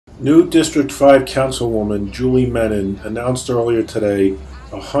New District 5 Councilwoman Julie Menin announced earlier today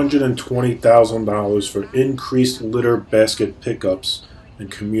 $120,000 for increased litter basket pickups in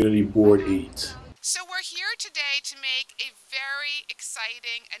Community Board 8. So we're here today to make a very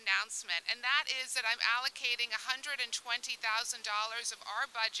exciting announcement, and that is that I'm allocating $120,000 of our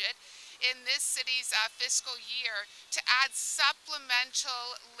budget in this city's fiscal year to add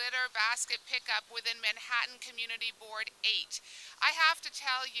supplemental litter basket pickup within Manhattan Community Board 8. I have to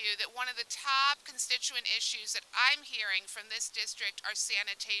tell you that one of the top constituent issues that I'm hearing from this district are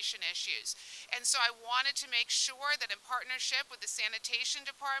sanitation issues. And so I wanted to make sure that in partnership with the sanitation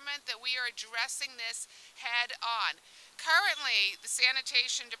department that we are addressing this head on. Currently, the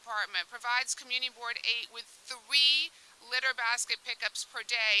sanitation department provides Community Board 8 with 3 litter basket pickups per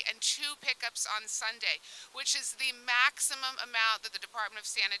day and 2 pickups on Sunday, which is the maximum amount that the Department of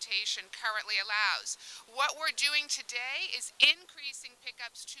Sanitation currently allows. What we're doing today is increasing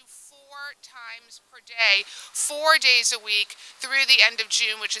pickups to 4 times per day, 4 days a week through the end of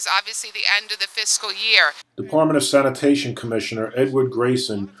June, which is obviously the end of the fiscal year. Department of Sanitation Commissioner Edward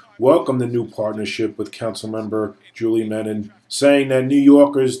Grayson welcomed the new partnership with Council Member Julie Menin, saying that New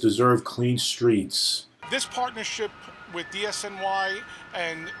Yorkers deserve clean streets. This partnership with DSNY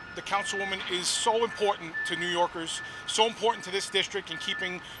and the Councilwoman is so important to New Yorkers, so important to this district in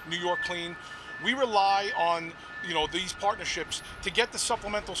keeping New York clean. We rely on these partnerships to get the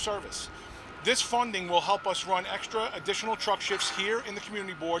supplemental service. This funding will help us run extra additional truck shifts here in the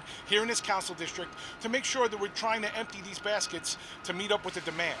community board, here in this council district, to make sure that we're trying to empty these baskets to meet up with the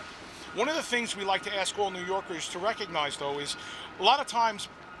demand. One of the things we like to ask all New Yorkers to recognize, though, is a lot of times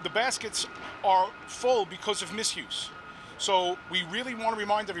the baskets are full because of misuse. So we really want to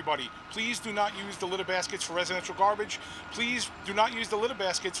remind everybody, please do not use the litter baskets for residential garbage. Please do not use the litter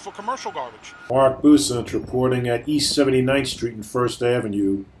baskets for commercial garbage. Mark Busant reporting at East 79th Street and First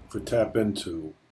Avenue for Tap Into.